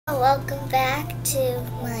welcome back to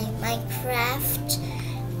my Minecraft.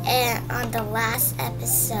 And on the last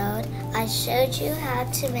episode, I showed you how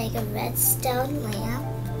to make a redstone lamp.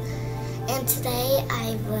 And today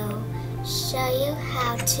I will show you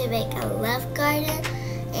how to make a love garden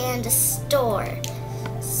and a store.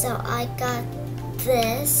 So I got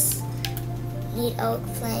this, need oak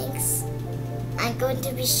planks. I'm going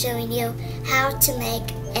to be showing you how to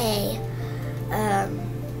make a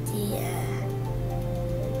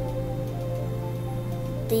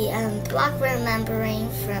block remembering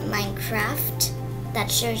from Minecraft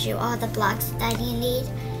that shows you all the blocks that you need.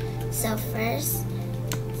 So first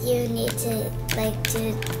you need to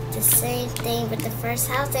do the same thing with the first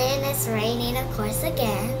house, and it's raining of course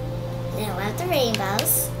again. Then we'll have the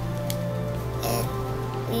rainbows. And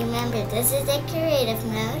remember, this is a creative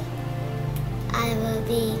mode. I will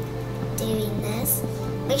be doing this.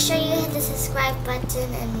 Make sure you hit the subscribe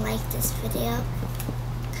button and like this video.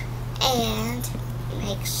 And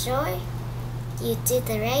make sure you do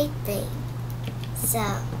the right thing. So,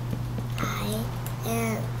 I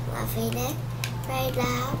am loving it right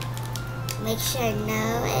now. Make sure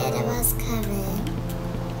no animals come in.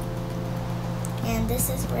 And this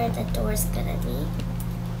is where the door's gonna be.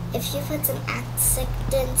 If you put some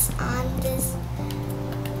accidents on this,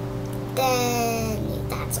 then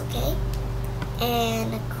that's okay.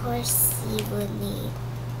 And of course you will need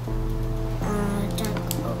dark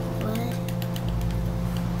oak wood.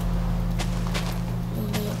 You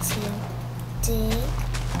need to dig.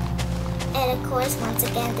 And of course, once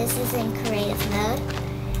again, this is in creative mode.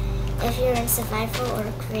 If you're in survival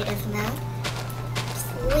or creative mode,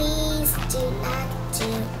 please do not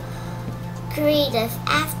do creative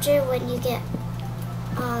after when you get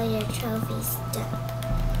all your trophies done.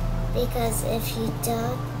 Because if you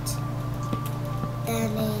don't, that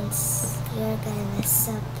means you're gonna mess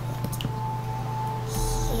up it.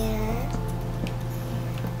 Here,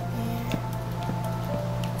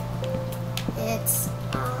 it's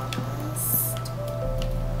almost.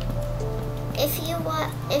 If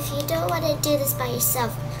you don't want to do this by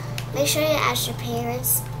yourself, make sure you ask your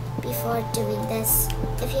parents before doing this.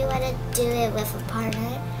 If you want to do it with a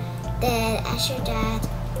partner, then ask your dad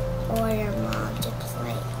or your mom to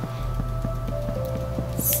play.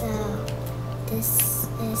 So this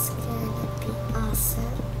is gonna be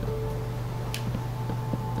awesome.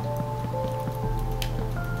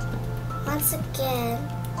 Once again,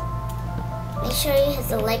 make sure you hit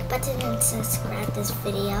the like button and subscribe this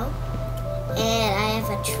video. And I have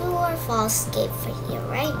a true or false game for you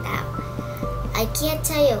right now. I can't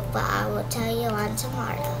tell you, but I will tell you on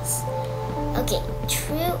tomorrow's. Okay,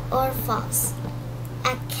 true or false?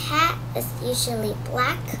 A cat is usually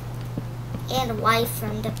black and white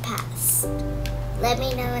from the past. Let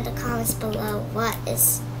me know in the comments below, what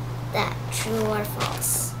is that, true or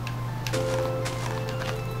false?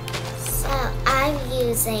 So I'm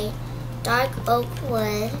using dark oak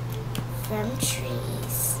wood from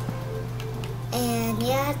trees. And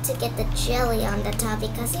you have to get the jelly on the top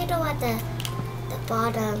because you don't want the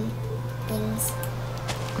bottom things.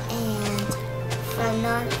 And from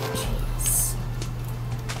normal trees.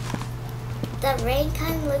 The rain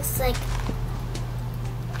kind of looks like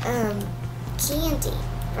candy,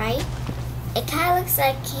 right? It kind of looks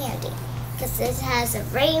like candy because it has a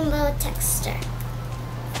rainbow texture.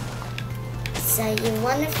 So you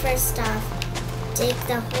want to first off dig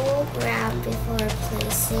the whole ground before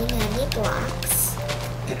placing any blocks.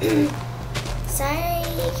 Sorry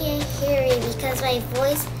you can't hear me because my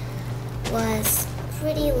voice was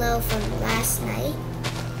pretty low from last night,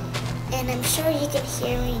 and I'm sure you can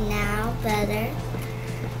hear me now better.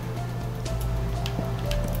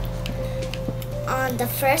 On the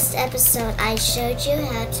first episode, I showed you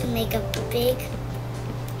how to make a big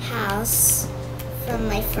house from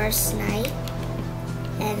my first night,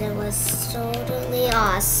 and it was totally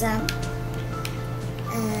awesome.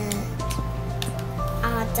 And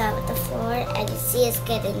on top of the floor, and you see it's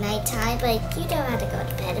getting nighttime, but you don't have to go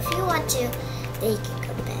to bed. If you want to, then you can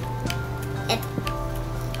go to bed. And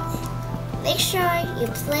make sure you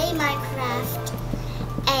play Minecraft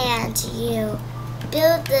and you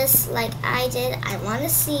build this like I did. I want to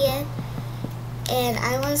see it, and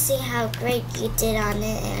I want to see how great you did on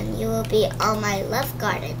it, and you will be on my love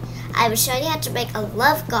garden. I will show you how to make a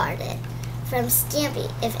love garden from Stampy.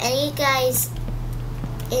 If any guys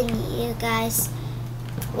you guys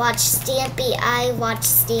watch Stampy, I watch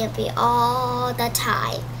Stampy all the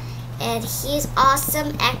time, and he's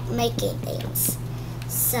awesome at making things.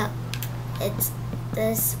 So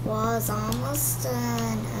this wall's almost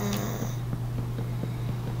done.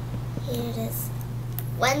 Here it is.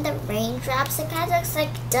 When the rain drops, it kind of looks like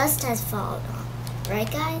dust has fallen on, right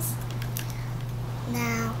guys?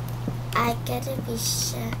 Now I gotta be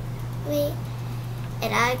showing,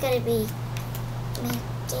 and I gotta be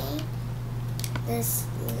making this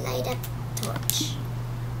light up torch.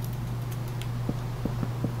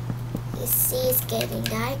 You see it's getting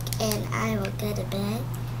dark and I will go to bed.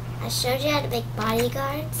 I showed you how to make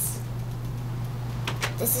bodyguards.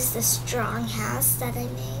 This is the strong house that I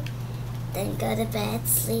made. Then go to bed,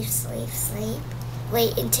 sleep, sleep, sleep.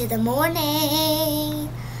 Wait until the morning.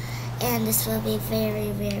 And this will be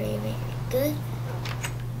very, very, very good.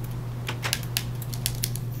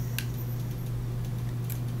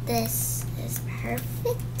 This is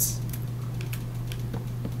perfect.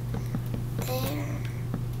 There.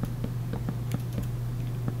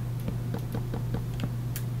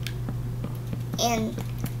 And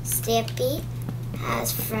Stampy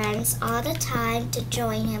has friends all the time to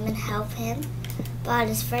join him and help him. But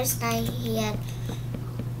his first night he had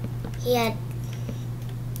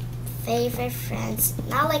favorite friends.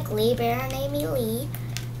 Not like Lee Bear and Amy Lee,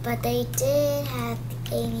 but they did have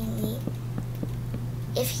Amy Lee.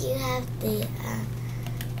 If you have the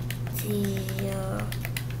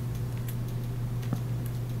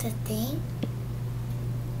thing,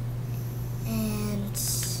 and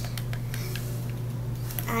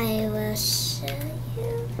I will show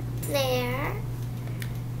you there,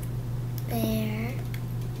 there,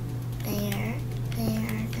 there,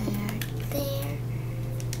 there, there, there,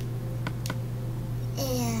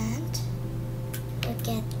 and look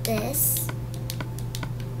at this.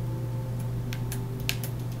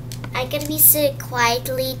 I'm gonna be sitting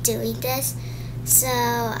quietly doing this, so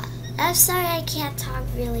I'm sorry I can't talk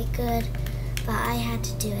really good, but I had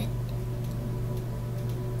to do it.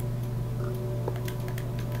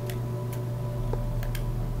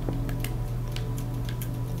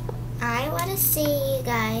 I want to see you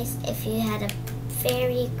guys if you had a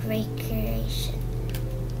very great creation.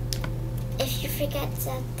 If you forget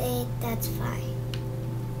something, that's fine.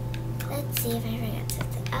 Let's see if I forgot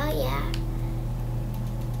something. Oh yeah.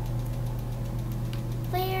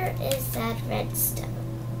 Where is that redstone?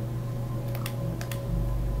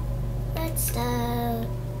 Redstone.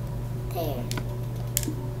 There.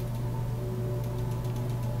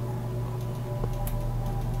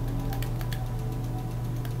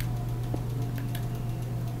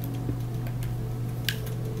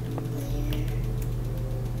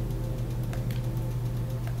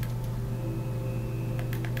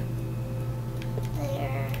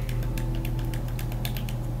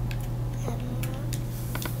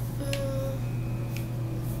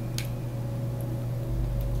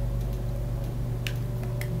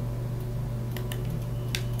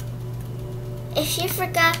 If you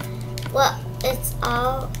forgot what it's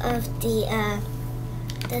all of the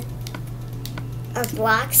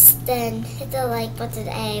blocks, then hit the like button.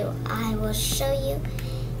 I will show you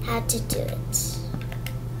how to do it.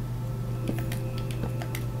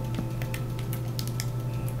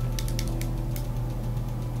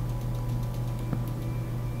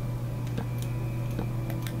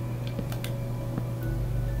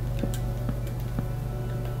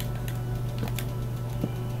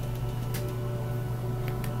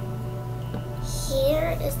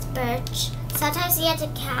 Here is birch. Sometimes you have to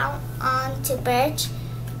count on to birch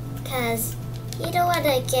because you don't want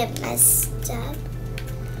to get messed up.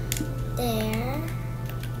 There.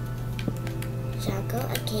 Jungle,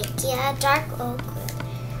 okay, yeah, dark oak.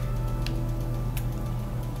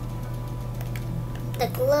 The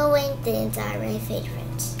glowing things are my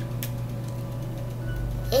favorite.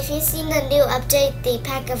 If you've seen the new update, the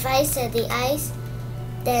pack of ice and the ice,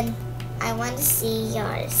 then I want to see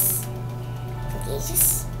yours.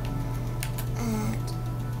 Please. And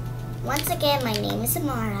once again, my name is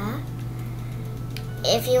Amara.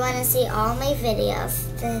 If you want to see all my videos,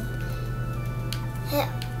 then hit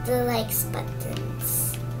the likes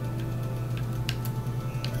buttons.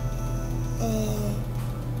 And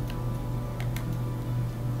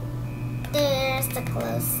there's the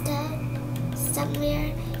glowstone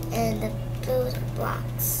somewhere and the food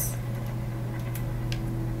blocks.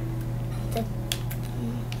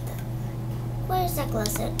 Where's that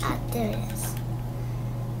glowstone? Ah, there it is.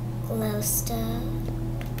 Glowstone.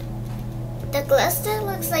 The glowstone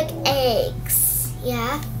looks like eggs.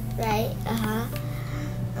 Yeah, right?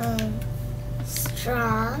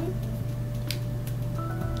 Strong.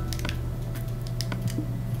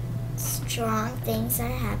 Strong things are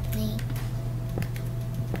happening.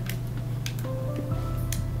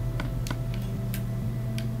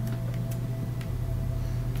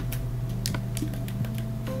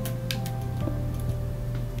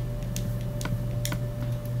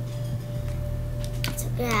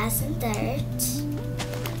 Grass and dirt.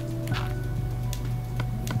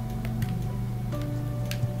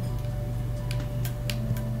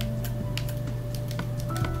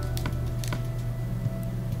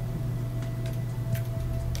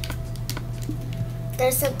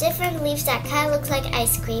 there's some different leaves that kind of looks like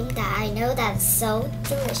ice cream that I know that's so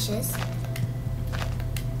delicious.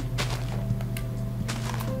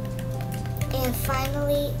 And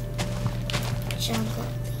finally, jungle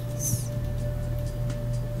leaves.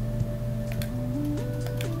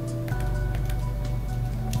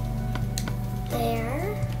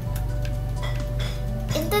 There.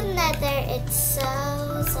 In the nether, it's so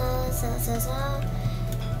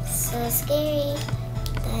scary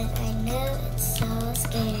that I know it's so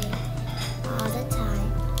scary all the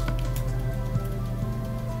time.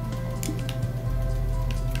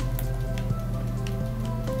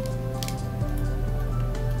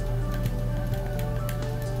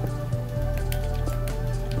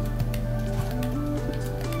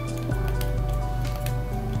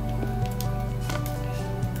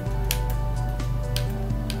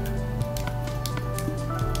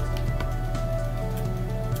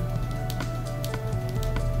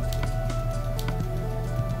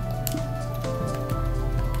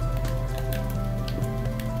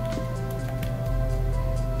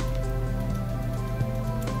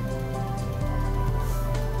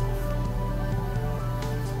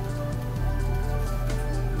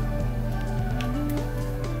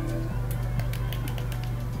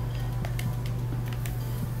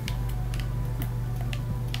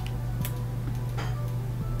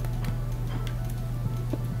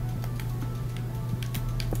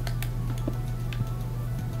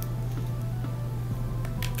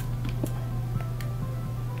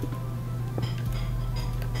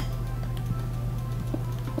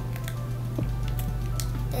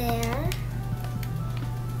 There.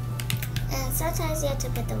 And sometimes you have to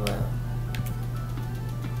put the wool.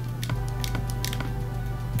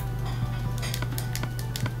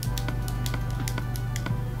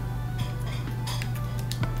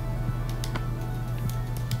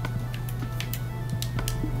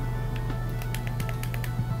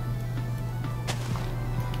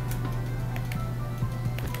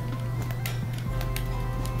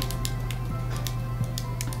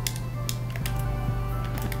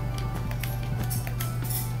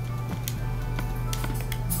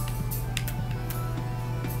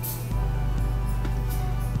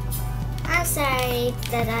 I'm sorry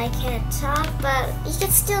that I can't talk, but you can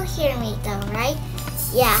still hear me though, right?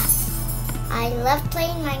 Yeah, I love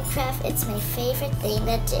playing Minecraft. It's my favorite thing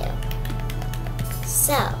to do.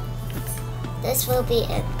 So, this will be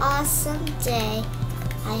an awesome day.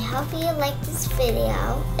 I hope you like this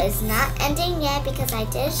video. It's not ending yet because I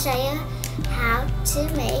did show you how to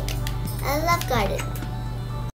make a love garden.